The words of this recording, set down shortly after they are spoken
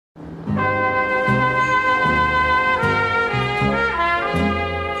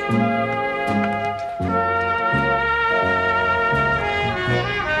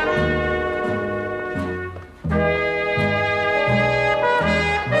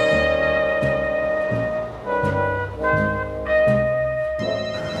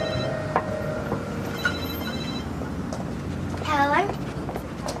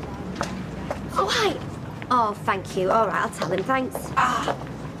thank you. All right, I'll tell him, thanks. Ah!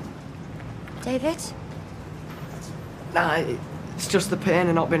 David? Nah, it's just the pain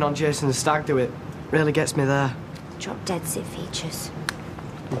of not being on Jason's stag do. It really gets me there. Drop dead sit features.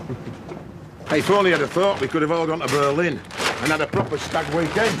 Hey, if only I'd have thought we could have all gone to Berlin and had a proper stag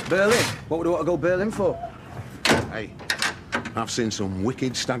weekend. Berlin? What would I want to go Berlin for? Hey, I've seen some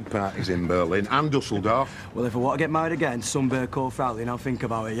wicked stag parties in Berlin and Dusseldorf. Well, if I want to get married again, sunburn or Frowley, I'll think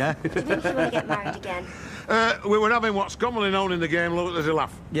about it, yeah? Do you think you want to get married again? We were having what's commonly known in the game, look, there's a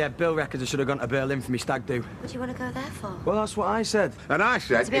laugh. Yeah, Bill reckons I should have gone to Berlin for me stag do. What do you want to go there for? Well, that's what I said. And I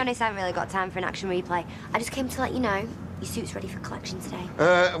said... To be honest, I haven't really got time for an action replay. I just came to let you know your suit's ready for collection today.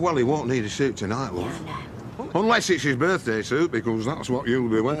 Well, he won't need a suit tonight, love. Yeah, I know. Unless it's his birthday suit, because that's what you'll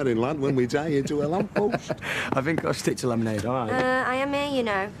be wearing, lad, when we tie you to a lamppost. I think I'll stick to lemonade, all right? I am here, you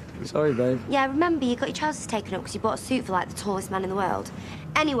know. Sorry, babe. Yeah, remember, you got your trousers taken up because you bought a suit for, like, the tallest man in the world.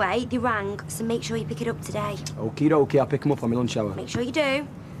 Anyway, they rang, so make sure you pick it up today. Okie dokie, I'll pick him up on my lunch hour. Make sure you do.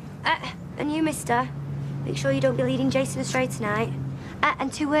 And you, mister, make sure you don't be leading Jason astray tonight.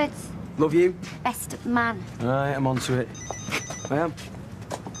 And 2 words. Love you. Best man. All right, I'm on to it. I am.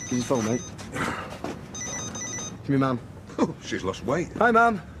 Give me your phone, mate. Give me, Mum. Oh, she's lost weight. Hi,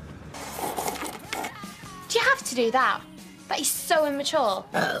 Mum. Do you have to do that? That is so immature.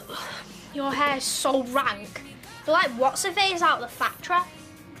 Your hair's so rank. You're like what's-her-face out of the factory.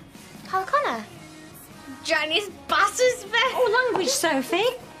 Carl Connor. Janice Bass's face. Oh, language,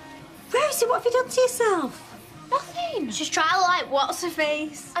 Sophie. Where is it? What have you done to yourself? Nothing. Just try to like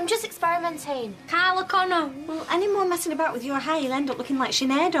what's-her-face. I'm just experimenting. Carl Connor. Well, any more messing about with your hair, you'll end up looking like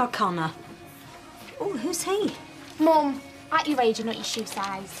Sinead O'Connor. Oh, who's he? Mum, at your age, you're not your shoe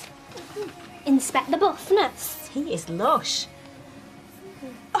size. Inspect the buffness. He is lush.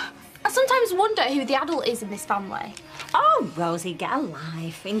 I sometimes wonder who the adult is in this family. Oh, Rosie, get a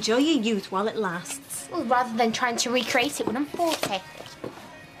life. Enjoy your youth while it lasts. Well, rather than trying to recreate it when I'm 40.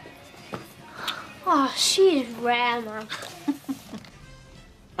 Oh, she is rare, man.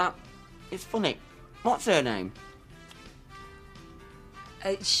 It's funny. What's her name?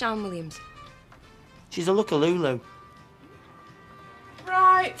 Sean Williams. She's a lookaloo.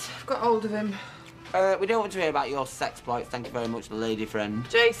 Right, I've got hold of him. We don't want to hear about your sexploits, thank you very much, lady friend.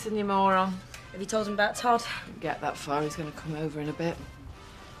 Jason, you moron. Have you told him about Todd? Get that far, he's going to come over in a bit.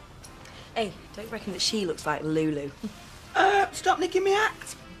 Hey, don't you reckon that she looks like Lulu? Stop nicking me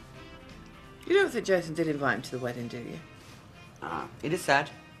act. You don't think Jason did invite him to the wedding, do you? He just said.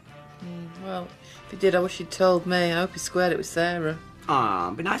 Well, if he did, I wish he'd told me. I hope he squared it with Sarah.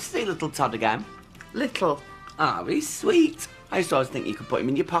 It'd be nice to see little Todd again. Little? He's sweet. I used to always think you could put him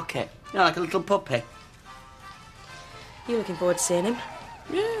in your pocket. You know, like a little puppy. You looking forward to seeing him?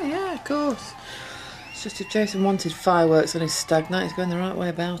 Yeah, of course. It's just if Jason wanted fireworks on his stag night, he's going the right way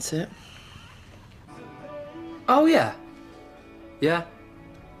about it. Oh, yeah. Yeah.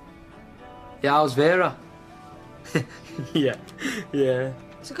 Yeah, how's Vera? Yeah.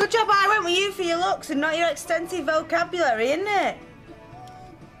 It's a good job I went with you for your looks and not your extensive vocabulary, isn't it?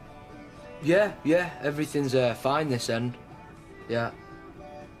 Yeah, everything's fine this end. Yeah,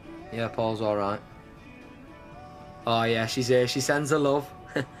 Paul's all right. Oh, yeah, she's here. She sends her love.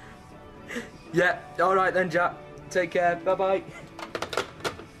 Yeah, all right then, Jack. Take care. Bye-bye.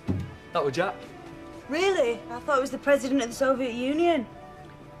 That was Jack. Really? I thought it was the president of the Soviet Union.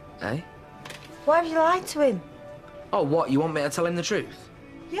 Eh? Why have you lied to him? Oh, what? You want me to tell him the truth?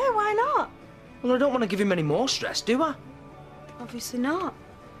 Yeah, why not? Well, I don't want to give him any more stress, do I? Obviously not.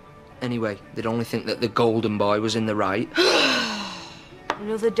 Anyway, they'd only think that the golden boy was in the right.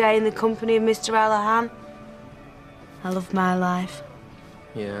 Another day in the company of Mr. Allahan. I love my life.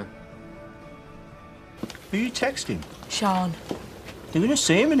 Yeah. Who are you texting? Sean. You're going to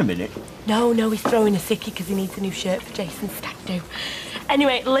see him in a minute. No, he's throwing a sickie because he needs a new shirt for Jason's stag do.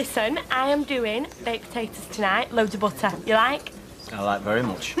 Anyway, listen, I am doing baked potatoes tonight, loads of butter. You like? I like very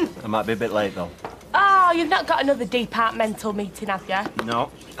much. I might be a bit late, though. Oh, you've not got another departmental meeting, have you?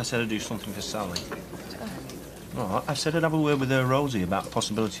 No, I said I'd do something for Sally. Oh, I said I'd have a word with her Rosie about the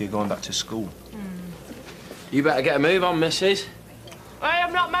possibility of going back to school. You better get a move on, missus. I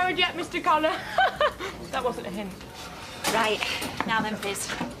am not married yet, Mr. Connor. That wasn't a hint. Right, now then, Fizz.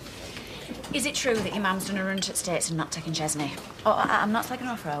 Is it true that your mum's done a run to the States and not taken Chesney? Oh, I'm not taking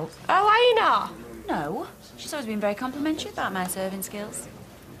her off road. Oh, are you not? No. She's always been very complimentary about my serving skills.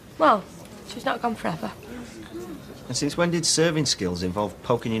 Well, she's not gone forever. And since when did serving skills involve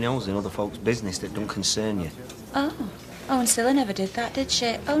poking your nose in other folks' business that don't concern you? Oh, and Scylla never did that, did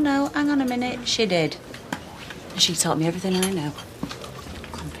she? Oh, no, hang on a minute, she did. And she taught me everything I know.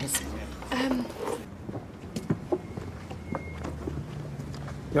 Come, Fizz.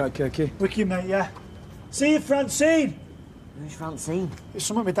 Right, Kirky. Wiki, mate, yeah? See you, Francine. Who's Francine? It's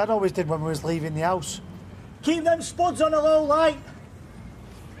something my dad always did when we was leaving the house. Keep them spuds on a low light.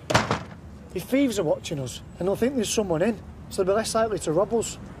 If thieves are watching us, and they'll think there's someone in, so they'll be less likely to rob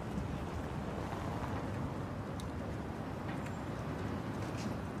us.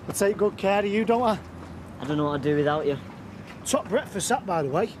 I take good care of you, don't I? I don't know what I'd do without you. Top breakfast that, by the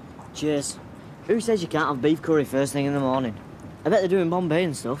way. Cheers. Who says you can't have beef curry first thing in the morning? I bet they're doing Bombay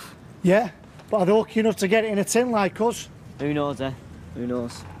and stuff. Yeah, but are they lucky enough to get it in a tin like us? Who knows, eh? Who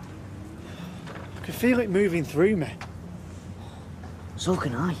knows? I can feel it moving through me. So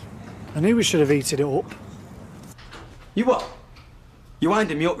can I. I knew we should have heated it up. You what? You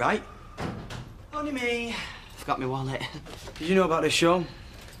winding me up, right? Only me. Forgot my wallet. Did you know about this show?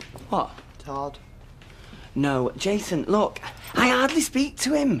 What? Todd. No, Jason, look, I hardly speak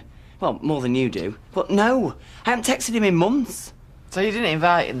to him. Well, more than you do. But no, I haven't texted him in months. So you didn't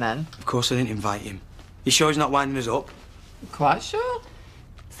invite him then? Of course I didn't invite him. You sure he's not winding us up? Quite sure.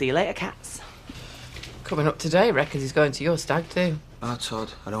 See you later, cats. Coming up today, reckons he's going to your stag do. Ah,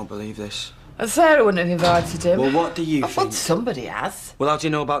 Todd, I don't believe this. And Sarah wouldn't have invited him. Well, what do you think? Well, somebody has. Well, how do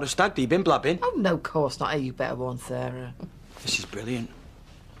you know about the stag do? You been blabbing? Oh, no, of course not. Hey, you better warn Sarah. This is brilliant.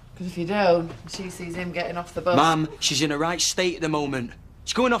 Because if you don't, she sees him getting off the bus. Mum, she's in a right state at the moment.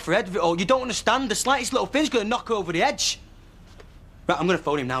 She's going off her head with it all. You don't understand. The slightest little thing's going to knock her over the edge. Right, I'm going to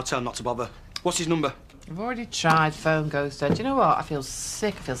phone him now, tell him not to bother. What's his number? I've already tried. Phone goes dead. Do you know what? I feel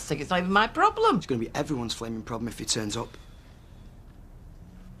sick. It's not even my problem. It's going to be everyone's flaming problem if he turns up.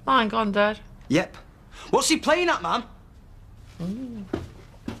 Mine gone dead. Yep. What's he playing at, Mum?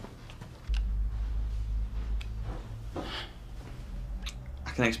 I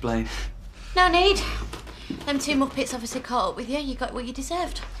can explain. No need. Them two muppets obviously caught up with you. You got what you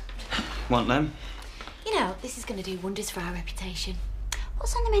deserved. Want them? You know, this is going to do wonders for our reputation.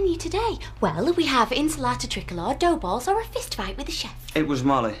 What's on the menu today? Well, we have insalata tricolor, dough balls, or a fist fight with the chef. It was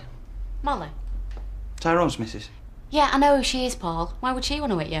Molly. Molly? Tyrone's missus. Yeah, I know who she is, Paul. Why would she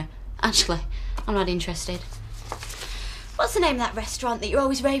want to eat you? Actually, I'm not interested. What's the name of that restaurant that you're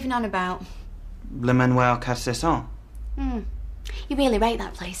always raving on about? Le Manuel Carcesson. You really rate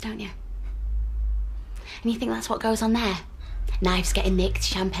that place, don't you? And you think that's what goes on there? Knives getting nicked,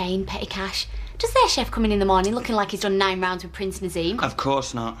 champagne, petty cash. Does their chef come in the morning looking like he's done 9 rounds with Prince Nazim? Of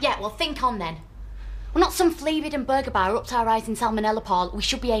course not. Yeah, well, think on then. We're not some flea-ridden burger bar up to our eyes in salmonella, Paul. We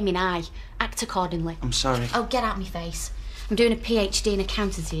should be aiming high. Act accordingly. I'm sorry. Oh, get out my face. I'm doing a PhD in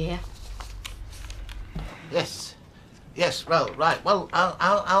accountancy here. Yes. Yes, well, right. Well,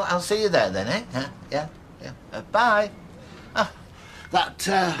 I'll see you there then, eh? Yeah. Bye.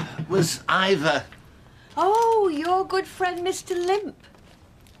 That was Ivor. Oh, your good friend, Mr. Limp.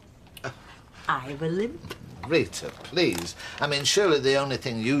 Ivor Limp. Rita, please. I mean, surely the only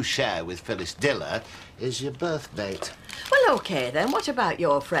thing you share with Phyllis Diller is your birth date. Well, OK, then. What about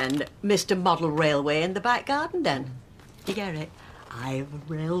your friend, Mr. Model Railway in the back garden, then? You get it? Ivor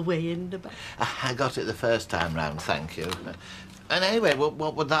Railway in the back. I got it the first time round, thank you. And anyway,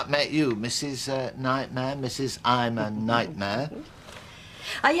 what would that make you? Mrs. Nightmare? Mrs. I'm a Nightmare?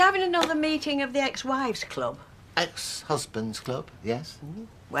 Are you having another meeting of the ex-wives club? Ex-husbands club, yes.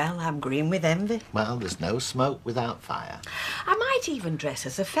 Well, I'm green with envy. Well, there's no smoke without fire. I might even dress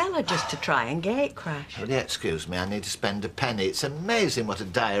as a fella just to try and gate crash. Will you excuse me? I need to spend a penny. It's amazing what a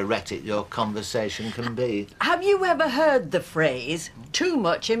diuretic your conversation can be. Have you ever heard the phrase, too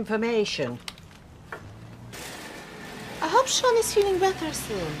much information? I hope Sean is feeling better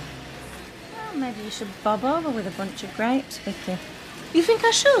soon. Well, maybe you should bob over with a bunch of grapes, Vicky. You think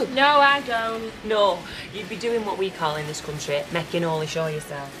I should? No, I don't. No, you'd be doing what we call in this country, making only show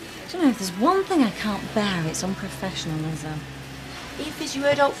yourself. Do you know, if there's one thing I can't bear, it's unprofessionalism. If you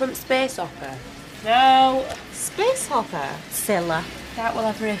heard out from Space Hopper? No. Space Hopper? Scylla. Doubt we'll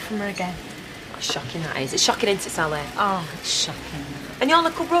ever hear from her again. It's shocking, that is. It's shocking, isn't it, Sally? Oh, it's shocking. And your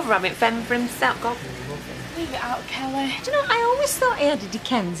little brother having femme for himself. God, leave it out, Kelly. Do you know, I always thought he had a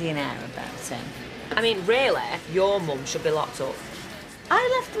Dickensian air about him. I mean, really, your mum should be locked up.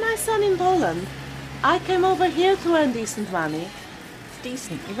 I left my son in Poland. I came over here to earn decent money.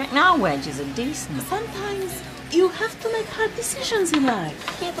 Decent? You reckon our wages are decent? Sometimes you have to make hard decisions in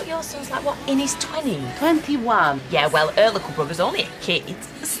life. Yeah, but your son's like, what, in his 20s? 21. Yeah, well, her little brother's only a kid.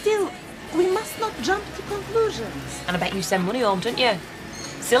 Still, we must not jump to conclusions. And I bet you send money home, don't you?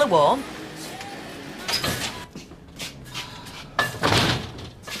 Still a won't.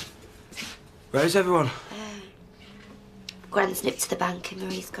 Where's everyone? Gran's nipped to the bank and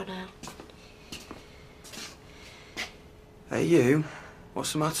Marie's gone out. Hey, you.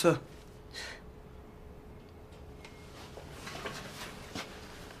 What's the matter?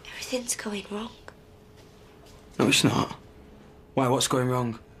 Everything's going wrong. No, it's not. Why, what's going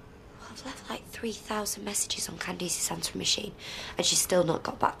wrong? I've left like 3,000 messages on Candice's answering machine, and she's still not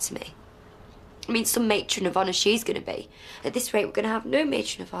got back to me. I mean, some matron of honour she's going to be. At this rate, we're going to have no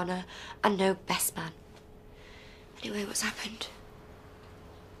matron of honour and no best man. Anyway, what's happened?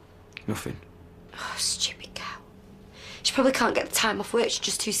 Nothing. Oh, stupid cow. She probably can't get the time off work. She's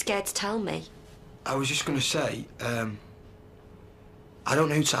just too scared to tell me. I was just going to say, I don't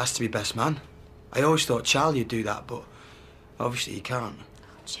know who to ask to be best man. I always thought Charlie'd do that, but obviously he can't.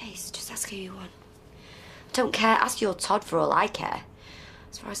 Oh, Chase, just ask who you want. I don't care. Ask your Todd for all I care.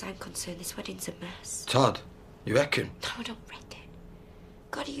 As far as I'm concerned, this wedding's a mess. Todd? You reckon? No, I don't reckon.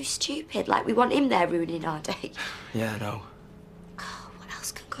 God, are you stupid? Like, we want him there ruining our day. Yeah, I know. Oh, what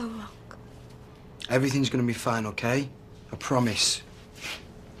else can go wrong? Everything's going to be fine, OK? I promise.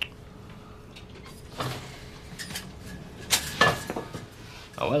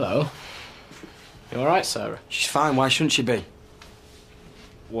 Oh, hello. You all right, Sarah? She's fine. Why shouldn't she be?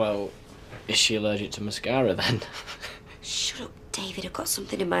 Well, is she allergic to mascara, then? Shut up, David. I've got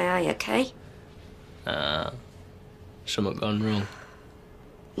something in my eye, OK? Something gone wrong.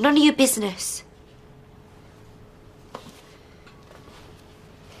 None of your business.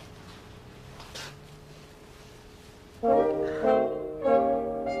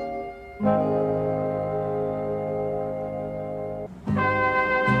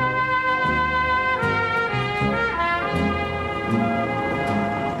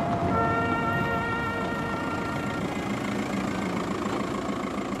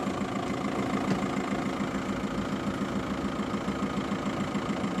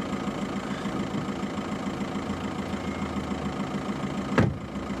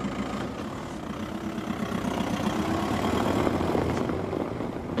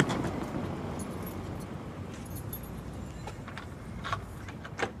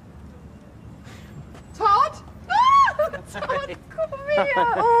 Todd? Todd, come here.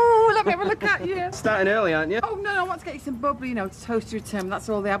 Oh, let me have a look at you. Starting early, aren't you? Oh, no, I want to get you some bubbly, you know, to toast your return. That's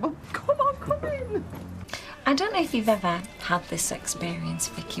all they have. Oh, come on, come in. I don't know if you've ever had this experience,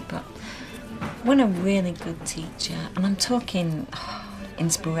 Vicky, but when a really good teacher, and I'm talking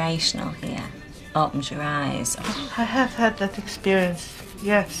inspirational here, opens your eyes. I have had that experience,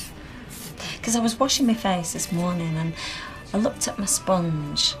 yes. Because I was washing my face this morning and I looked at my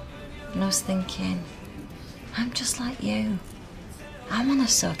sponge and I was thinking, I'm just like you. I want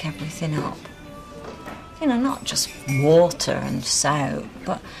to soak everything up. You know, not just water and soap,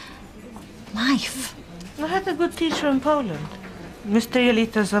 but life. I had a good teacher in Poland, Mr.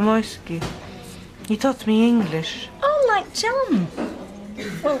 Jelita Zamoyski. He taught me English. Oh, like John.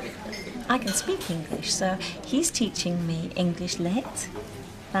 Well, I can speak English, so he's teaching me English lit.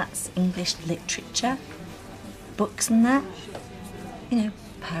 That's English literature, books and that. You know,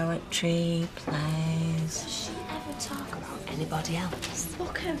 poetry, plays. Does she ever talk about anybody else?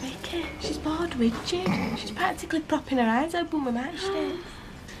 Look at Vicky. She's bored with Jim. She's practically propping her eyes open with matchsticks.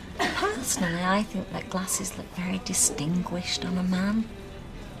 Personally, I think that glasses look very distinguished on a man.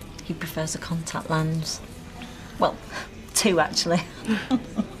 He prefers a contact lens. Well, two, actually.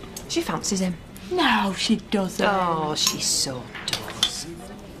 She fancies him. No, she doesn't. Oh, she so does.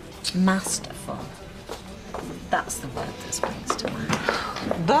 Masterful. That's the word that springs to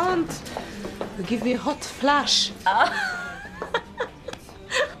mind. Don't. You give me a hot flash.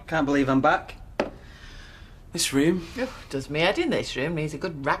 Can't believe I'm back. This room. Oh, does me head in this room. Needs a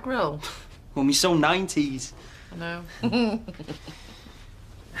good rag roll. Well, me so 90s. I know.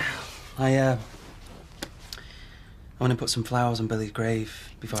 I want to put some flowers on Billy's grave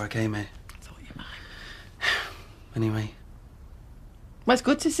before I came here. Thought you might. Anyway. Well, it's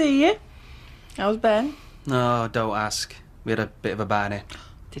good to see you. How's Ben? No, don't ask. We had a bit of a barney.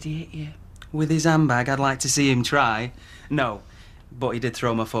 Did he hit you? With his handbag, I'd like to see him try. No, but he did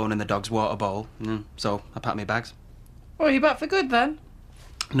throw my phone in the dog's water bowl, so I packed my bags. Oh, are you back for good then?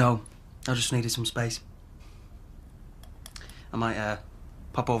 No, I just needed some space. I might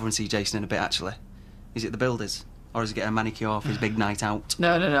pop over and see Jason in a bit, actually. Is it the builders? Or is he getting a manicure for his big night out?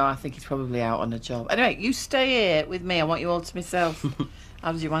 No, I think he's probably out on a job. Anyway, you stay here with me. I want you all to myself.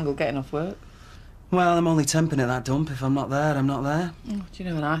 How's your wangle getting off work? Well, I'm only temping at that dump. If I'm not there, I'm not there. Oh, do you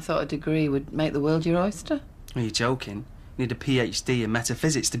know, and I thought a degree would make the world your oyster. Are you joking? You need a PhD in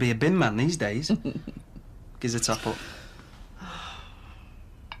metaphysics to be a bin man these days. Gives a top up.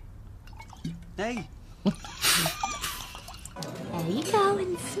 Hey. There you go,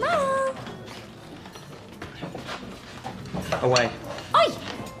 and smile. Away. Oi!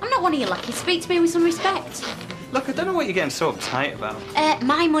 I'm not one of your lackeys. Speak to me with some respect. Look, I don't know what you're getting so uptight about.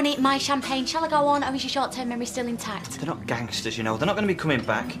 My money, my champagne. Shall I go on, or is your short-term memory still intact? They're not gangsters, you know. They're not going to be coming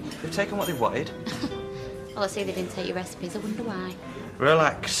back. They've taken what they wanted. Well, I see they didn't take your recipes. I wonder why.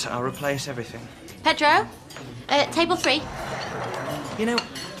 Relax, I'll replace everything. Pedro, table 3. You know,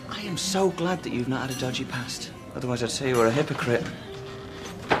 I am so glad that you've not had a dodgy past. Otherwise, I'd say you were a hypocrite.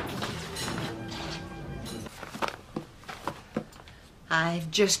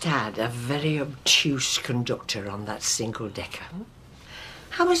 I've just had a very obtuse conductor on that single-decker.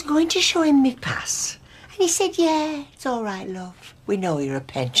 I was going to show him my pass, and he said, yeah, it's all right, love. We know you're a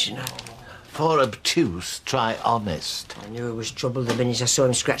pensioner. For obtuse, try honest. I knew it was trouble the minute I saw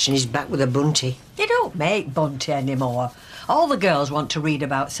him scratching his back with a bunty. They don't make bunty anymore. All the girls want to read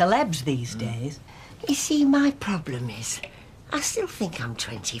about celebs these days. You see, my problem is, I still think I'm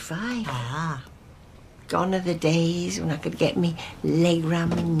 25. Ah. Gone are the days when I could get me leg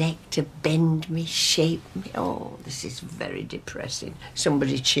round my neck to bend me, shape me. Oh, this is very depressing.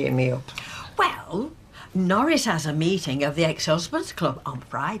 Somebody cheer me up. Well, Norris has a meeting of the ex-husbands club on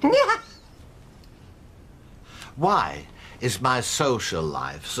Friday. Why is my social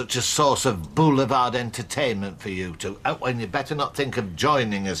life such a source of boulevard entertainment for you two, when you better not think of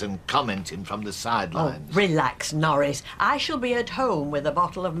joining us and commenting from the sidelines? Oh, relax, Norris. I shall be at home with a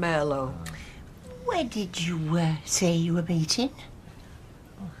bottle of Merlot. Where did you say you were meeting?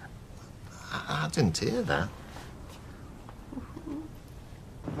 I didn't hear that.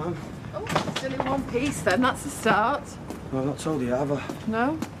 Oh, still in one piece then, that's a start. Well, I've not told you yet, have I?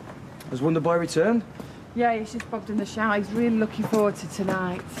 No? Has Wonder Boy returned? Yeah, he's just bobbed in the shower. He's really looking forward to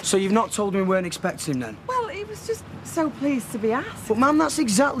tonight. So you've not told him we weren't expecting him then? Well, he was just so pleased to be asked. But, Mum, that's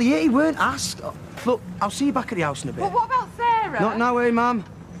exactly it. He weren't asked. Look, I'll see you back at the house in a bit. Well, what about Sarah? Not now, eh, Mum?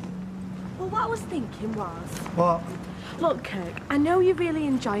 Well, what I was thinking was... What? Look, Kirk, I know you're really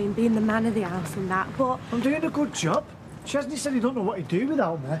enjoying being the man of the house and that, but... I'm doing a good job. Chesney said he don't know what he'd do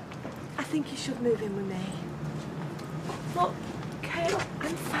without me. I think you should move in with me. Look, Kirk,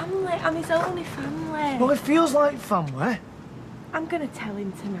 I'm family. I'm his only family. Well, it feels like family. I'm going to tell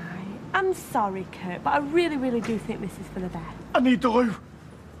him tonight. I'm sorry, Kirk, but I really, really do think this is for the best. I need the loo.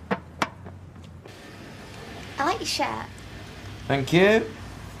 I like your shirt. Thank you.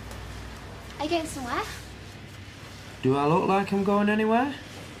 Are you going somewhere? Do I look like I'm going anywhere?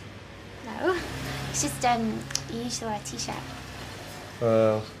 No. It's just, you usually wear a t-shirt.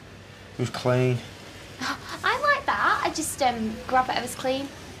 Well, it was clean. I like that. I just, grab whatever's clean.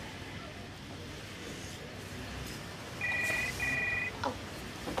 Oh.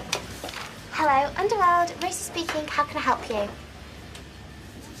 Hello, Underworld. Rosie speaking. How can I help you?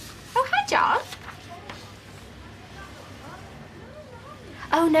 Oh, hi, John.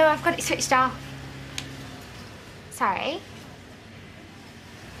 Oh, no, I've got it switched off. Sorry.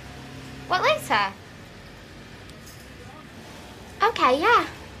 What, later? Okay, yeah.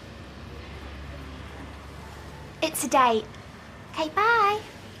 It's a date. Okay, bye.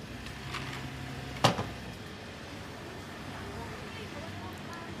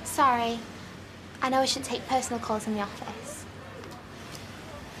 Sorry. I know I shouldn't take personal calls in the office.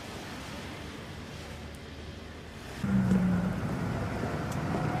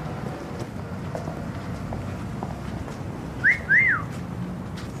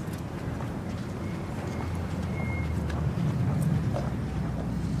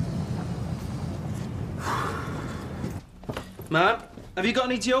 Ma'am, have you got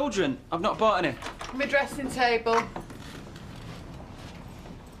any deodorant? I've not bought any. My dressing table.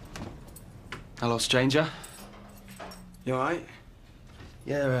 Hello, stranger. You all right?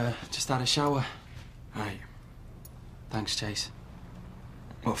 Yeah, just had a shower. Right. Thanks, Chase.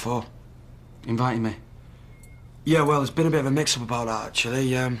 What for? Inviting me. Yeah, well, there's been a bit of a mix-up about that, actually.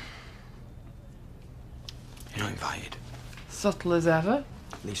 You're not invited. Subtle as ever.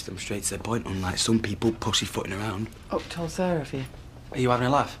 At least I'm straight to the point, unlike some people pussyfooting around. Oh, told Sarah, have you? Are you having a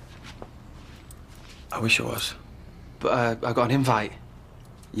laugh? I wish I was. But I got an invite.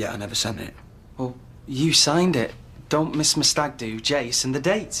 Yeah, I never sent it. Well, you signed it. Don't miss my stag do, Jace, and the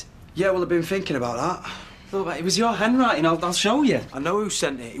date. Yeah, well, I've been thinking about that. Look, it was your handwriting. I'll show you. I know who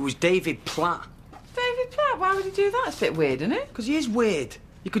sent it. It was David Platt. David Platt? Why would he do that? It's a bit weird, isn't it? Because he is weird.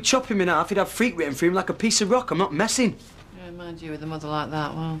 You could chop him in half, he'd have freak written for him like a piece of rock. I'm not messing. Yeah, mind you, with a mother like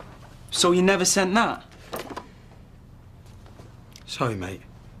that, well... So you never sent that? Sorry, mate.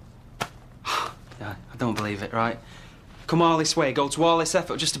 Yeah, I don't believe it, right? Come all this way, go to all this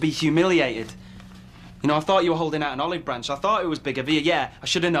effort just to be humiliated. You know, I thought you were holding out an olive branch. I thought it was big of you. Yeah, I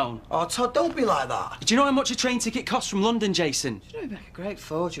should have known. Oh, Todd, don't be like that. Do you know how much a train ticket costs from London, Jason? You know, he'd make a great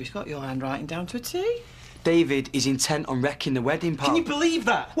forger. He's got your handwriting down to a T. David is intent on wrecking the wedding, pal. Can you believe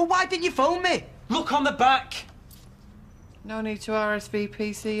that? Well, why didn't you phone me? Look on the back. No need to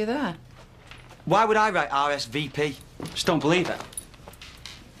RSVP, see you there. Why would I write RSVP? Just don't believe it.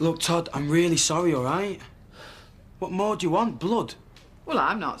 Look, Todd, I'm really sorry, all right? What more do you want? Blood? Well,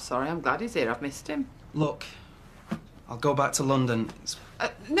 I'm not sorry. I'm glad he's here. I've missed him. Look, I'll go back to London.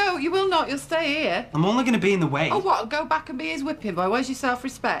 No, you will not. You'll stay here. I'm only going to be in the way. Oh, what? Go back and be his whipping boy. Where's your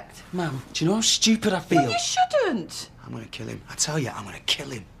self-respect? Ma'am, do you know how stupid I feel? Well, you shouldn't. I'm going to kill him. I tell you, I'm going to kill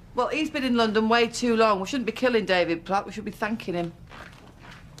him. Well, he's been in London way too long. We shouldn't be killing David Platt. We should be thanking him.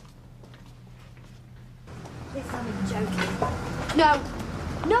 Please tell me you're joking. No.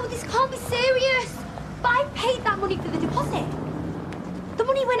 No, this can't be serious. But I paid that money for the deposit. The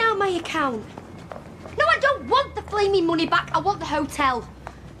money went out of my account. No, I don't want the flaming money back. I want the hotel.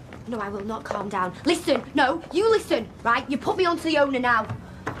 No, I will not calm down. Listen, no, you listen, right? You put me onto the owner now.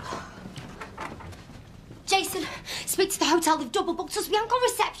 Jason, speak to the hotel. They've double booked us. We haven't got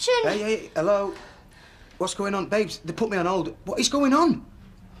reception. Hey, hello. What's going on? Babes, they put me on hold. What is going on?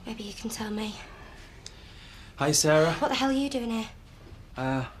 Maybe you can tell me. Hi, Sarah. What the hell are you doing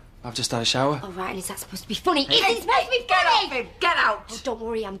here? I've just had a shower. Oh, right, and is that supposed to be funny? Hey, Is it supposed to be funny? Get off him! Get out! Oh, don't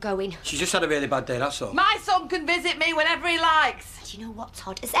worry, I'm going. She's just had a really bad day, that's all. My son can visit me whenever he likes. Do you know what,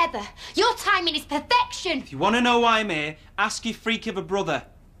 Todd? As ever, your timing is perfection. If you want to know why I'm here, ask your freak of a brother.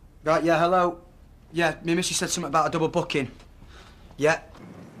 Right, yeah, hello. Yeah, me missy said something about a double booking. Yeah.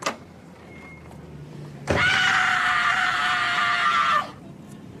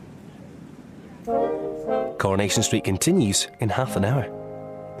 Coronation Street continues in half an hour.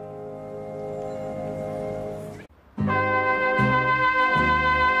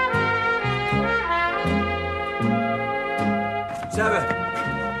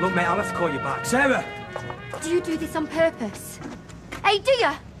 Sarah! Look, mate, I'll have to call you back. Sarah! Do you do this on purpose? Hey, do you?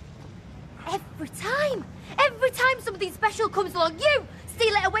 Every time something special comes along, you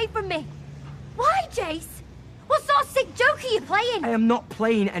steal it away from me. Why, Jace? What sort of sick joke are you playing? I am not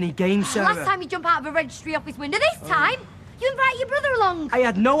playing any games, Sarah. Last time you jump out of a registry office window, this time you invite your brother along. I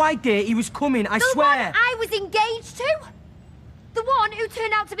had no idea he was coming, I swear. The one I was engaged to. The one who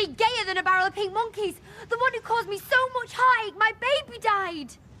turned out to be gayer than a barrel of pink monkeys. The one who caused me so much heartache my baby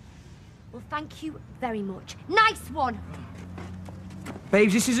died. Well, thank you very much. Nice one.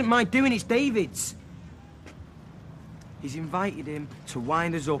 Babes, this isn't my doing, it's David's. He's invited him to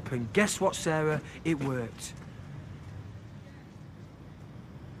wind us up, and guess what, Sarah? It worked.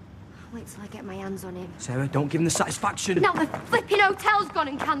 Wait till I get my hands on him. Sarah, don't give him the satisfaction. Now the flipping hotel's gone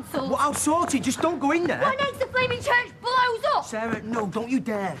and cancelled. Well, I'll sort it, just don't go in there. What next the flaming church blows up? Sarah, no, don't you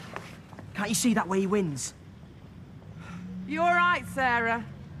dare. Can't you see that way he wins? You all right, Sarah?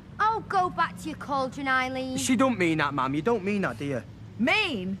 Oh, go back to your cauldron, Eileen. She don't mean that, ma'am. You don't mean that, do you?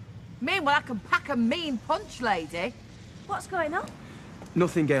 Mean? Mean? Well, I can pack a mean punch, lady. What's going on?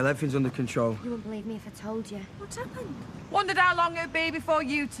 Nothing, Gail. Everything's under control. You wouldn't believe me if I told you. What happened? Wondered how long it'd be before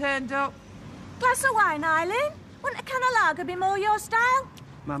you turned up. Glass of wine, Eileen? Wouldn't a can of lager be more your style?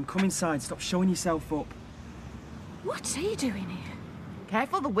 Ma'am, come inside. Stop showing yourself up. What are you doing here?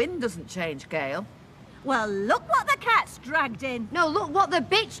 Careful the wind doesn't change, Gail. Well, look what the cat's dragged in. No, look what the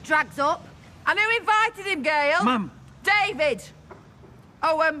bitch drags up. And who invited him, Gail? Ma'am. David.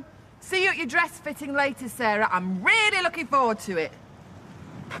 Oh, see you at your dress fitting later, Sarah. I'm really looking forward to it.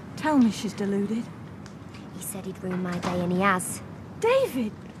 Tell me she's deluded. He said he'd ruin my day, and he has.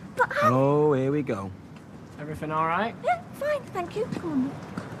 David, but how... Oh, here we go. Everything all right? Yeah, fine, thank you. Come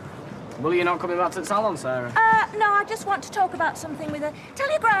on. Well, you're not coming back to the salon, Sarah? No, I just want to talk about something with her. Tell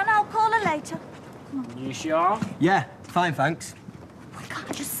your gran I'll call her later. You sure? Yeah, fine, thanks. We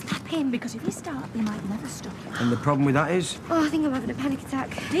can't just slap him. Because if you start, you might never stop. And the problem with that is? Oh, I think I'm having a panic attack.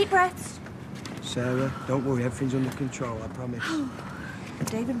 Deep breaths. Sarah, don't worry, everything's under control, I promise.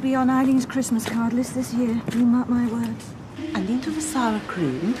 David will be on Eileen's Christmas card list this year. You mark my words. And into the sour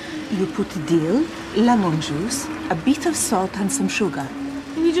cream, you put dill, lemon juice, a bit of salt and some sugar.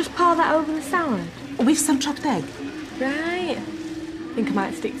 And you just pour that over the salad? With some chopped egg. Right. I think I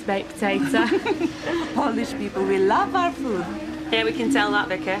might stick to baked potato. Polish people, we love our food. Yeah, we can tell that,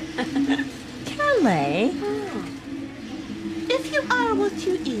 Vicky. Kelly? If you are what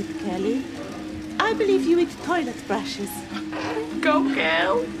you eat, Kelly, I believe you eat toilet brushes. Go,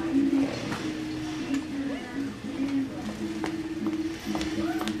 girl.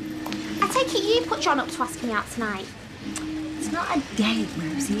 I take it you put John up to ask me out tonight. It's not a date,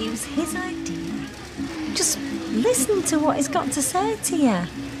 Rosie. It was his idea. Just listen to what he's got to say to you.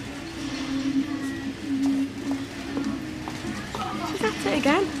 She's at it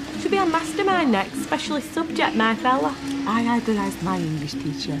again. She'll be on Mastermind next. Specialist subject, my fella. I idolized my English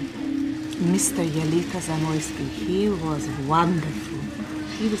teacher, Mr. Yelita Zamoyski. He was wonderful.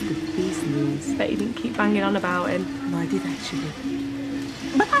 He was the business. Bet you didn't keep banging on about him. No, I did actually.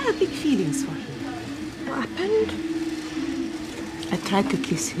 But I have big feelings for him. What happened? I tried to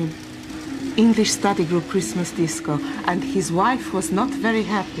kiss him. English study group Christmas disco, and his wife was not very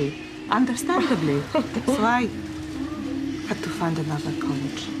happy, understandably. So I had to find another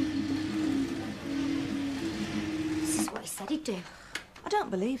college. This is what he said he'd do. I don't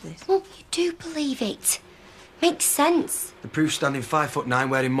believe this. Well, you do believe it. Makes sense. The proof's standing 5'9"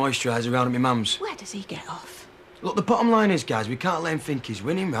 wearing moisturiser around at my mum's. Where does he get off? Look, the bottom line is, guys, we can't let him think he's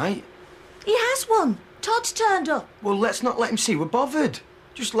winning, right? He has won. Todd's turned up. Well, let's not let him see we're bothered.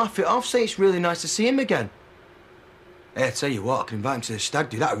 Just laugh it off, say it's really nice to see him again. Hey, I tell you what, I can invite him to the stag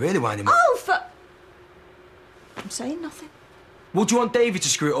do. That'd really wind him up. Oh, for... I'm saying nothing. Well, do you want David to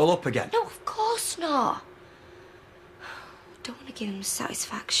screw it all up again? No, of course not. Don't want to give him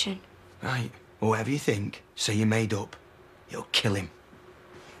satisfaction. Right. Well, whatever you think, say you made up. You'll kill him.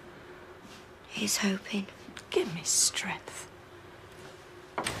 He's hoping. Give me strength.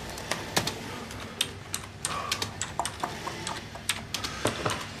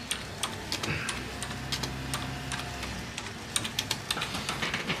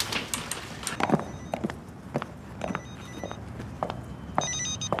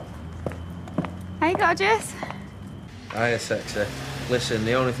 Hey, gorgeous. Hiya, sexy. Listen,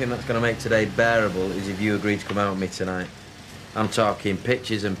 the only thing that's going to make today bearable is if you agree to come out with me tonight. I'm talking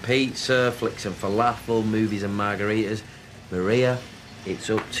pictures and pizza, flicks and falafel, movies and margaritas. Maria, it's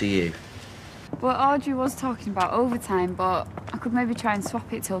up to you. Well, Audrey was talking about overtime, but I could maybe try and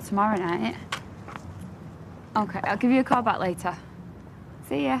swap it till tomorrow night. Okay, I'll give you a call back later.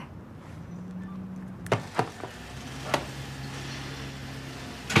 See ya.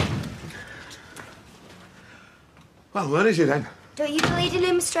 Well, where is he then? Don't you be leading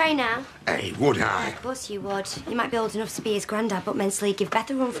him astray now? Hey, would I? Of course you would. You might be old enough to be his granddad, but mentally give Beth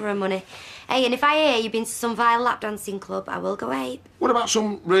a run for her money. Hey, and if I hear you've been to some vile lap dancing club, I will go ape. What about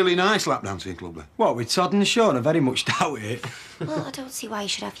some really nice lap dancing club then? What, with Todd and Sean? I very much doubt it. Well, I don't see why you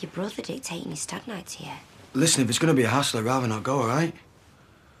should have your brother dictating your stag night to you. Listen, if it's going to be a hassle, I'd rather not go, all right?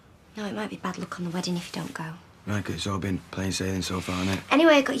 No, it might be bad luck on the wedding if you don't go. Right, 'cause it's all been plain sailing so far, innit?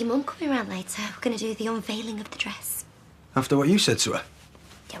 Anyway, I got your mum coming round later. We're going to do the unveiling of the dress. After what you said to her?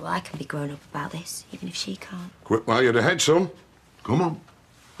 Yeah, well, I can be grown up about this, even if she can't. Quick while you're ahead, son. Come on.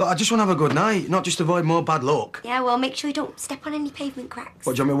 Look, I just want to have a good night, not just avoid more bad luck. Yeah, well, make sure you don't step on any pavement cracks.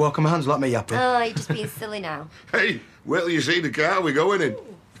 What, do you want me to walk on my hands like me, Yapper? Oh, you're just being silly now. Hey, wait till you see the car we're going in.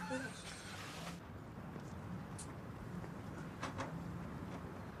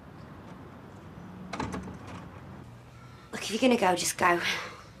 Look, if you're going to go, just go.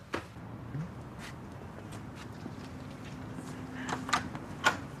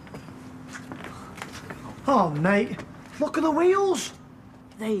 Oh, Nate, look at the wheels.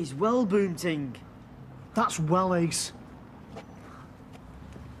 They's well boomting. That's well ace.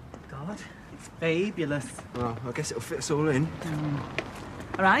 God, fabulous. Well, I guess it'll fit us all in.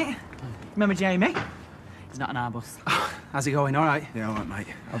 All right. Remember Jamie? He's not an arbus. How's it going? All right? Yeah, all right, mate.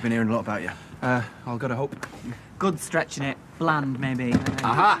 I've been hearing a lot about you. I'll go to hope. Good stretching it. Bland, maybe.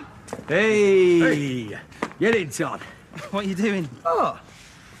 Aha! Hey! Get in, Todd. What are you doing? Oh.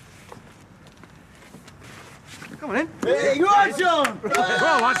 Come on in. Hey, you are, John!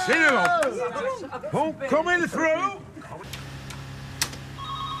 Well, that's it. Oh, coming through.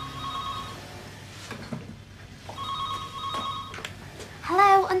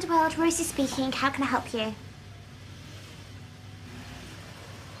 Hello, Underworld. Rosie speaking. How can I help you?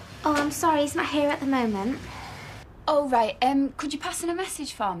 Oh, I'm sorry. He's not here at the moment. Oh, right. Could you pass in a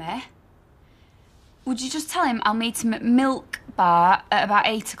message for me? Would you just tell him I'll meet him at Milk Bar at about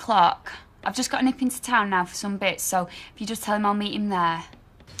 8 o'clock? I've just got to nip into town now for some bits, so if you just tell him I'll meet him there.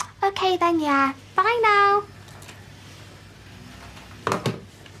 Okay, then, yeah. Bye now.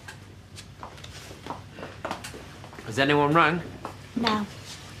 Has anyone rang? No.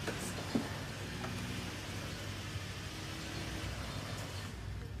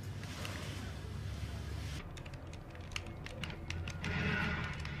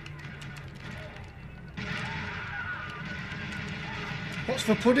 What's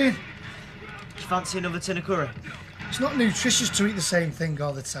for pudding? You fancy another tin of curry? It's not nutritious to eat the same thing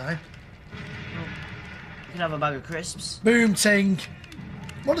all the time. You can have a bag of crisps. Boom ting.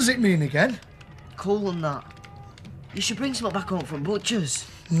 What does it mean again? Cool and that. You should bring some back home from butchers.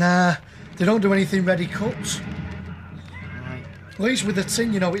 Nah, they don't do anything ready cut. Right. At least with the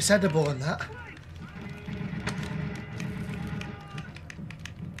tin, you know it's edible and that.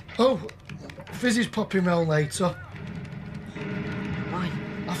 Oh, Fizzy's popping round later. Why?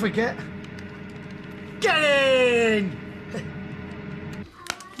 I forget. Get in!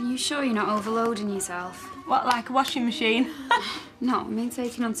 Can You sure you're not overloading yourself? What, like a washing machine? No, I mean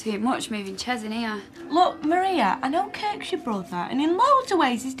taking on too much, moving Ches in here. Look, Maria, I know Kirk's your brother, and in loads of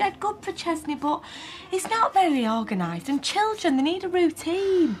ways he's dead good for Chesney, but he's not very organised, and children, they need a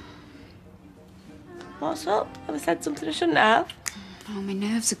routine. What's up? Have I said something I shouldn't have? Oh, my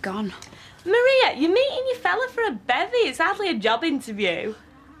nerves are gone. Maria, you're meeting your fella for a bevy. It's hardly a job interview.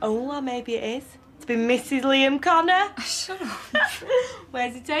 Oh, well, maybe it is. It's been Mrs. Liam Connor. Shut up.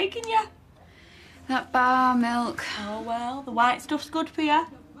 Where's he taking you? That bar milk. Oh, well, the white stuff's good for you.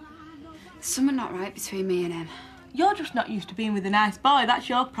 There's something not right between me and him. You're just not used to being with a nice boy. That's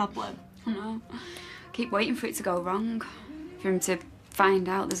your problem. I know. I keep waiting for it to go wrong. For him to find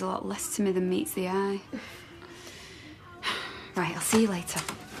out there's a lot less to me than meets the eye. Right, I'll see you later.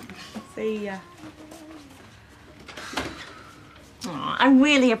 See ya. Oh, I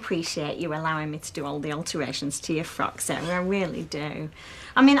really appreciate you allowing me to do all the alterations to your frock, Sarah. I really do.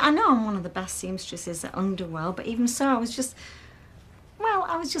 I mean, I know I'm one of the best seamstresses at Underworld, but even so, I was just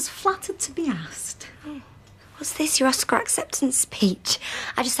flattered to be asked. Was this your Oscar acceptance speech?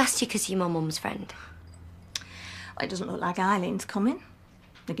 I just asked you because you're my mum's friend. Well, it doesn't look like Eileen's coming.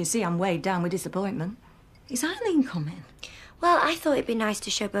 You can see I'm weighed down with disappointment. Is Eileen coming? Well, I thought it'd be nice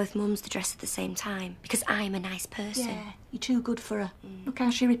to show both mums the dress at the same time, because I'm a nice person. Yeah, you're too good for her. Look how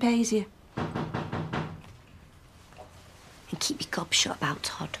she repays you. And keep your gob shut about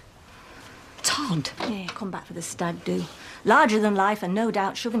Todd. Todd? Yeah, come back for the stag do. Larger than life and no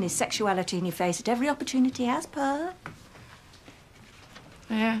doubt shoving his sexuality in your face at every opportunity he has, Per.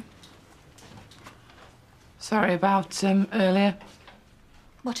 Yeah. Sorry about earlier.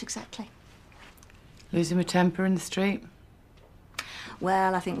 What exactly? Losing my temper in the street.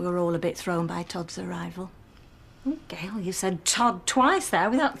 Well, I think we were all a bit thrown by Todd's arrival. Oh, Gail, you said Todd twice there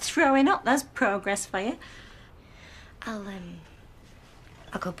without throwing up. That's progress for you. I'll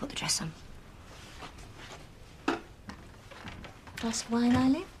go put the dress on. Glass of wine,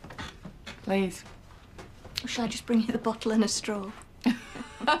 Eileen? Please. Or shall I just bring you the bottle and a straw?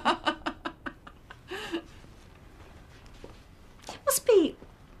 Must be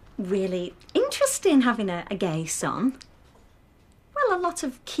really interesting having a gay son. Well, a lot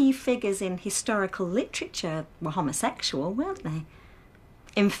of key figures in historical literature were homosexual, weren't they?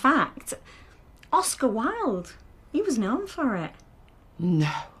 In fact, Oscar Wilde, he was known for it. No.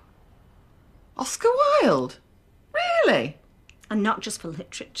 Oscar Wilde? Really? And not just for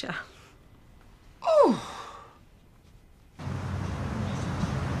literature. Oh.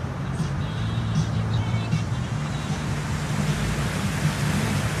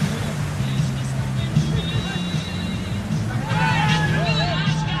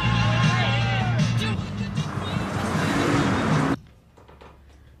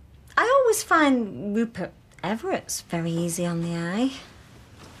 I always find Rupert Everett's very easy on the eye.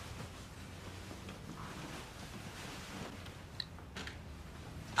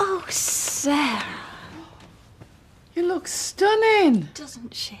 Oh, Sarah. You look stunning.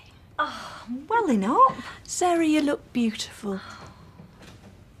 Doesn't she? Oh, well enough. Sarah, you look beautiful.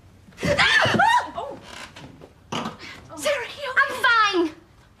 Oh. Sarah, I'm fine.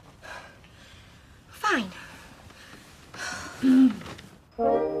 Fine.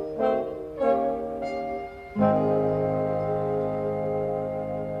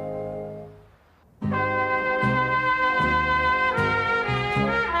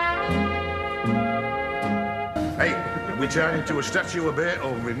 Hey, we turned into a statue of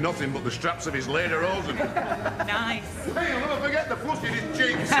Beethoven with nothing but the straps of his lederhosen. Nice. Hey, I'll never forget the flush in his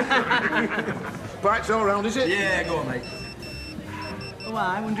cheeks. Pipes all round, is it? Yeah, go on, mate.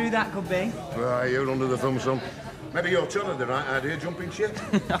 Why? I wonder who that could be. Right, you're under the thumb, son. Maybe your ton had the right idea, jumping ship.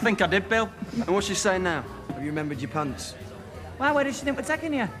 I think I did, Bill. And what's she saying now? Have you remembered your pants? Why, where did she think we're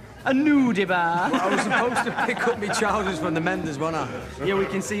taking you? A nudie bar? Well, I was supposed to pick up my trousers from the menders, wasn't I? Yeah, we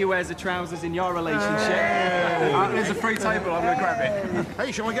can see who wears the trousers in your relationship. There's a free table, I'm going to grab it.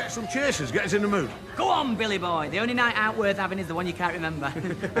 Hey, shall we get some chasers? Get us in the mood. Go on, Billy boy. The only night out worth having is the one you can't remember.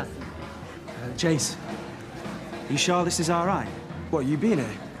 Chase, you sure this is all right? What, you been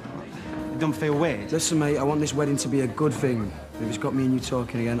here? It don't feel weird? Listen, mate, I want this wedding to be a good thing. If it's got me and you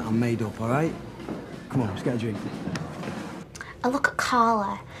talking again, I'm made up, all right? Come on, let's get a drink. I look at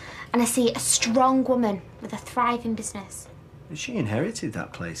Carla and I see a strong woman with a thriving business. She inherited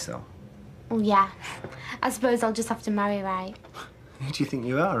that place, though. Oh, yeah. I suppose I'll just have to marry right. Who do you think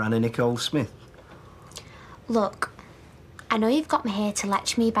you are, Anna Nicole Smith? Look, I know you've got me here to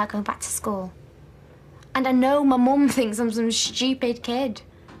lecture me about going back to school. And I know my mum thinks I'm some stupid kid.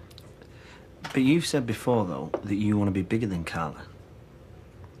 But you've said before, though, that you want to be bigger than Carla.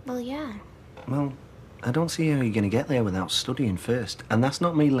 Well, yeah. Well, I don't see how you're going to get there without studying first. And that's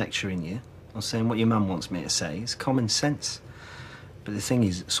not me lecturing you or saying what your mum wants me to say. It's common sense. But the thing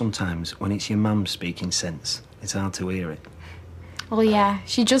is, sometimes when it's your mum speaking sense, it's hard to hear it. Well, yeah,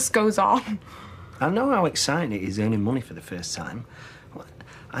 she just goes on. I know how exciting it is earning money for the first time.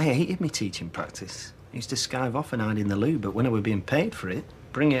 I hated me teaching practice. I used to skive off and hide in the loo, but when I were being paid for it,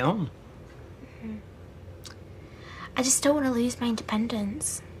 bring it on. I just don't want to lose my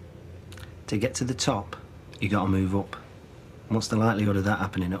independence. To get to the top, you got to move up. What's the likelihood of that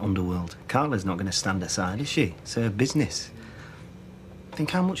happening at Underworld? Carla's not going to stand aside, is she? It's her business.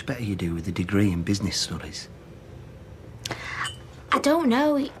 Think how much better you do with a degree in business studies. I don't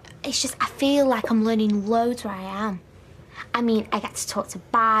know. It's just I feel like I'm learning loads where I am. I mean, I get to talk to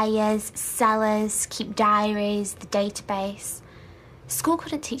buyers, sellers, keep diaries, the database. School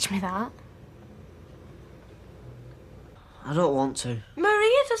couldn't teach me that. I don't want to.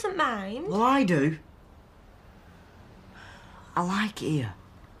 Maria doesn't mind. Well, I do. I like it here.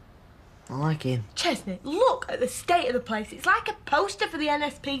 I like him. Chesney, look at the state of the place. It's like a poster for the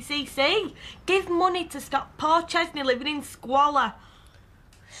NSPCC. Give money to stop poor Chesney living in squalor.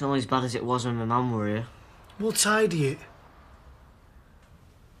 It's not as bad as it was when my mum were here. We'll tidy it.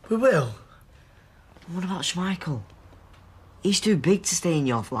 We will. What about Schmeichel? He's too big to stay in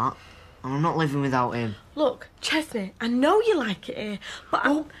your flat, and I'm not living without him. Look, Chesney, I know you like it here, but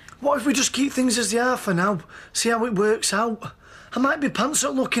well, what if we just keep things as they are for now? See how it works out. I might be pants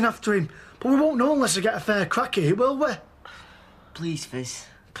at looking after him, but we won't know unless I get a fair crack at it, will we? Please, Fizz.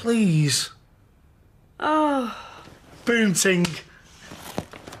 Please. Oh. Boonting.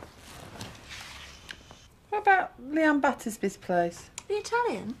 What about Leanne Battersby's place? The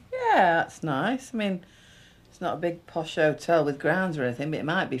Italian? Yeah, that's nice. I mean, it's not a big posh hotel with grounds or anything, but it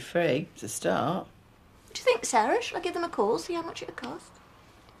might be free. It's a start. Do you think, Sarah, should I give them a call, see how much it would cost?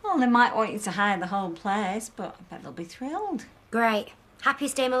 Well, they might want you to hire the whole place, but I bet they'll be thrilled. Great.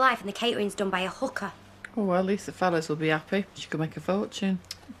 Happiest day of my life, and the catering's done by a hooker. Oh, well, at least the fellas will be happy. She could make a fortune.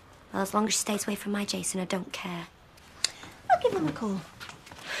 Well, as long as she stays away from my Jason, I don't care. I'll give them a call.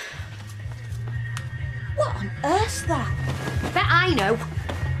 What on earth's that? Bet I know.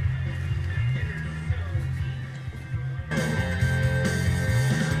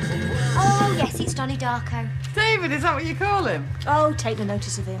 Oh, yes, it's Donnie Darko. David, is that what you call him? Oh, take no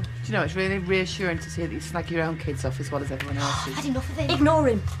notice of him. Do you know, it's really reassuring to see that you snag your own kids off as well as everyone else's. Had enough of him. Ignore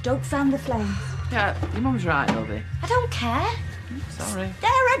him. Don't fan the flames. Yeah, your mum's right, lovey. I don't care. Sorry.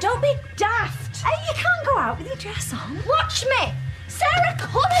 Sarah, don't be daft. Hey, you can't go out with your dress on. Watch me. Sarah,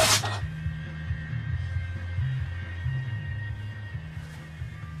 cut it.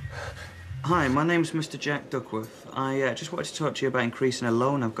 Hi, my name's Mr. Jack Duckworth. I just wanted to talk to you about increasing a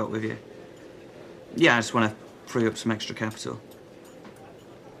loan I've got with you. Yeah, I just want to free up some extra capital.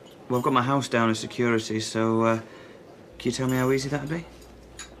 Well, I've got my house down as security, so can you tell me how easy that'd be?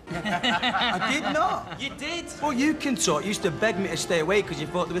 I did not. You did? Well, you can talk. You used to beg me to stay away because you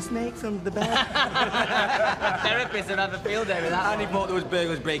thought there were snakes under the bed. Therapists would have a field day with that. And he thought there was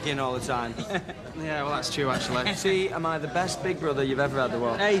burglars breaking in all the time. Yeah, well, that's true, actually. See, am I the best big brother you've ever had the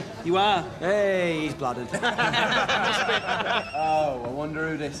world? Hey, you are. Hey, he's bladdered. Oh, I wonder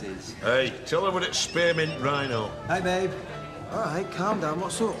who this is. Hey, tell her what it's Spearmint Rhino. Hey, babe. All right, calm down.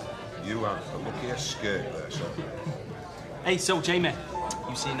 What's up? You have a lucky escape there, son. Hey, so, Jamie,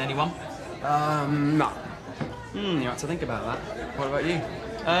 you seen anyone? No. You have to think about that. What about you?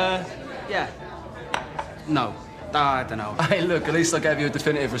 Yeah. No. I don't know. Hey, look, at least I gave you a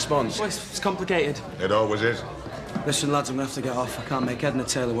definitive response. Well, it's complicated. It always is. Listen, lads, I'm gonna have to get off. I can't make head nor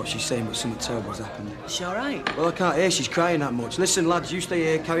tail of what she's saying, but something terrible's happened. Is she all right? Well, I can't hear. She's crying that much. Listen, lads, you stay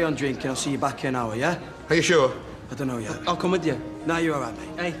here, carry on drinking. I'll see you back in an hour, yeah? Are you sure? I don't know yet. I'll come with you. No, you're all right,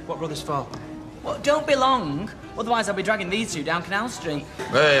 mate. Hey, what brother's for? Well, don't be long, otherwise I'll be dragging these two down Canal Street.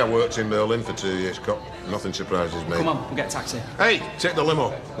 Hey, I worked in Berlin for 2 years, Cop. Nothing surprises me. Come on, we'll get a taxi. Hey, take the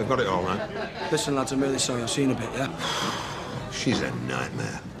limo. They've got it all right. Listen, lads, I'm really sorry. I'll see you in a bit, yeah? She's a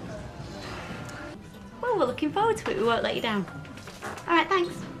nightmare. Well, we're looking forward to it. We won't let you down. All right,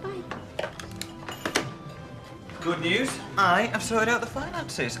 thanks. Bye. Good news. I have sorted out the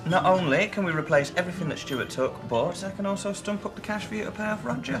finances. Not only can we replace everything that Stuart took, but I can also stump up the cash for you to pay off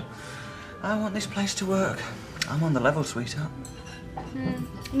Roger. I want this place to work. I'm on the level, sweetheart. And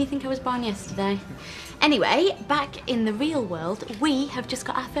you think I was born yesterday? Anyway, back in the real world, we have just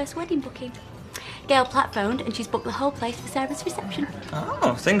got our first wedding booking. Gail Platt phoned and she's booked the whole place for Sarah's reception.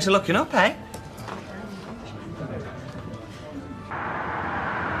 Oh, things are looking up, eh?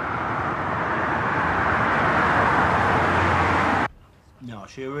 No,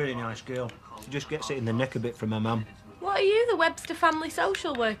 she's a really nice girl. She just gets it in the neck a bit from her mum. What are you, the Webster family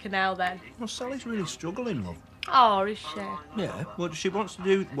social worker now, then? Well, Sally's really struggling, love. Oh, is she? Yeah, well, she wants to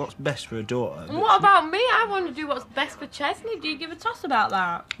do what's best for her daughter. And what about me? I want to do what's best for Chesney. Do you give a toss about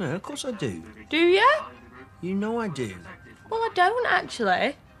that? Yeah, of course I do. Do you? You know I do. Well, I don't,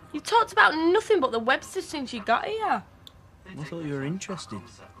 actually. You've talked about nothing but the Websters since you got here. I thought you were interested.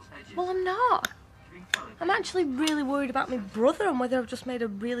 Well, I'm not. I'm actually really worried about my brother and whether I've just made a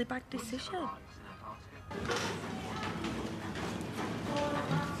really bad decision.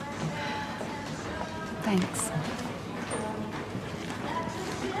 Thanks.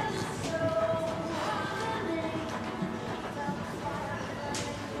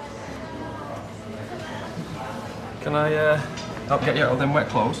 Can I help get you out of them wet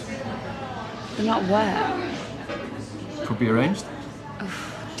clothes? They're not wet. Could be arranged.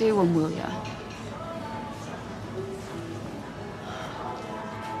 Do one, will ya?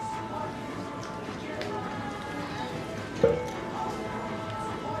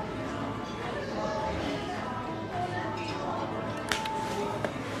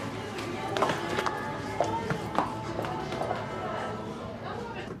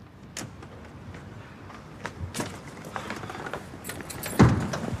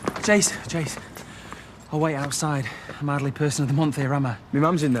 Jace. I'll wait outside. I'm hardly person of the month here, am I? My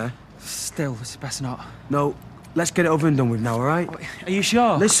mum's in there. Still, it's best not. No, let's get it over and done with now, all right? Are you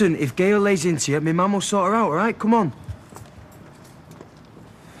sure? Listen, if Gail lays into you, my mum will sort her out, all right? Come on.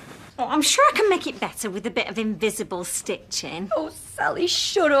 Oh, I'm sure I can make it better with a bit of invisible stitching. Oh, Sally,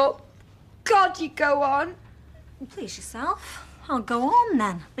 shut up. God, you go on. Please yourself. I'll go on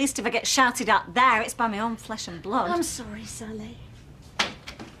then. At least if I get shouted at there, it's by my own flesh and blood. I'm sorry, Sally.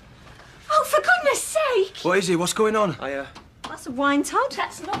 Oh, for goodness sake! What is it? What's going on? That's a wine, Todd.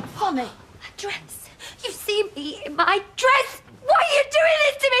 That's not funny. A dress. You've seen me in my dress. Why are you doing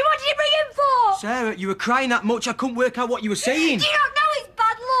this to me? What did you bring him for? Sarah, you were crying that much, I couldn't work out what you were saying. Do you not know it's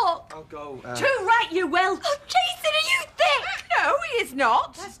bad luck? I'll go. Too right, you will. Oh, Jason, are you thick? No, he is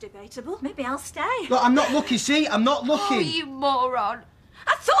not. That's debatable. Maybe I'll stay. Look, I'm not looking, see? I'm not looking. Oh, you moron.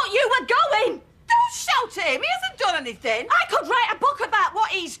 I thought you were going. Don't shout at him. He hasn't done anything. I could write a book about what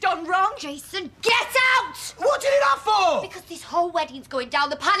he's done wrong. Jason, get out! What did it that for? Because this whole wedding's going down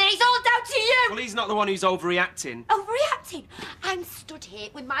the pan and it's all down to you! Well, he's not the one who's overreacting. Overreacting? I'm stood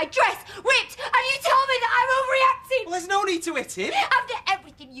here with my dress ripped and you tell me that I'm overreacting! Well, there's no need to hit him. After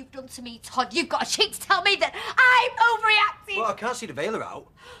everything you've done to me, Todd, you've got a cheek to tell me that I'm overreacting! Well, I can't see the veiler out.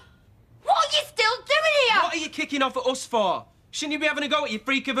 What are you still doing here? What are you kicking off at us for? Shouldn't you be having a go at your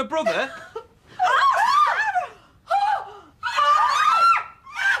freak of a brother?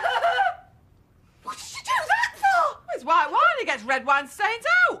 What did you do that for? It's white wine. It gets red wine stains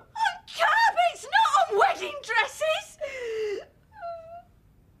out. On carpets, not on wedding dresses.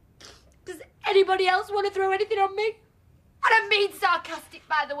 Does anybody else want to throw anything on me? I don't mean sarcastic,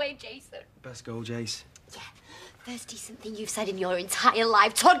 by the way, Jason. Best go, Jace. Yeah, first decent thing you've said in your entire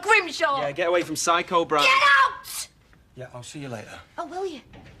life, Todd Grimshaw. Yeah, get away from Psycho, Brian. Get out! Yeah, I'll see you later. Oh, will you?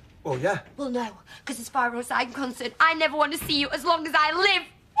 Oh, yeah? Well, no, because as far as I'm concerned, I never want to see you as long as I live.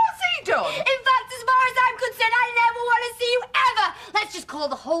 What's he done? In fact, as far as I'm concerned, I never want to see you ever. Let's just call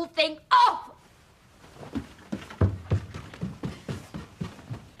the whole thing off.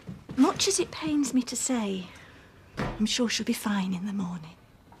 Much as it pains me to say, I'm sure she'll be fine in the morning.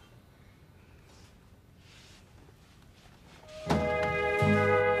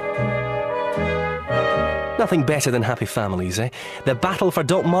 Nothing better than happy families, eh? The battle for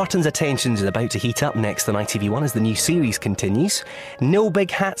Doc Martin's attentions is about to heat up next on ITV1 as the new series continues. No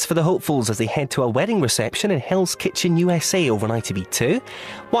big hats for the hopefuls as they head to a wedding reception in Hell's Kitchen, USA over on ITV2.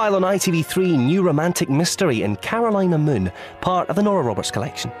 While on ITV3, new romantic mystery in Carolina Moon, part of the Nora Roberts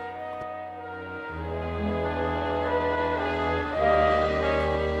collection.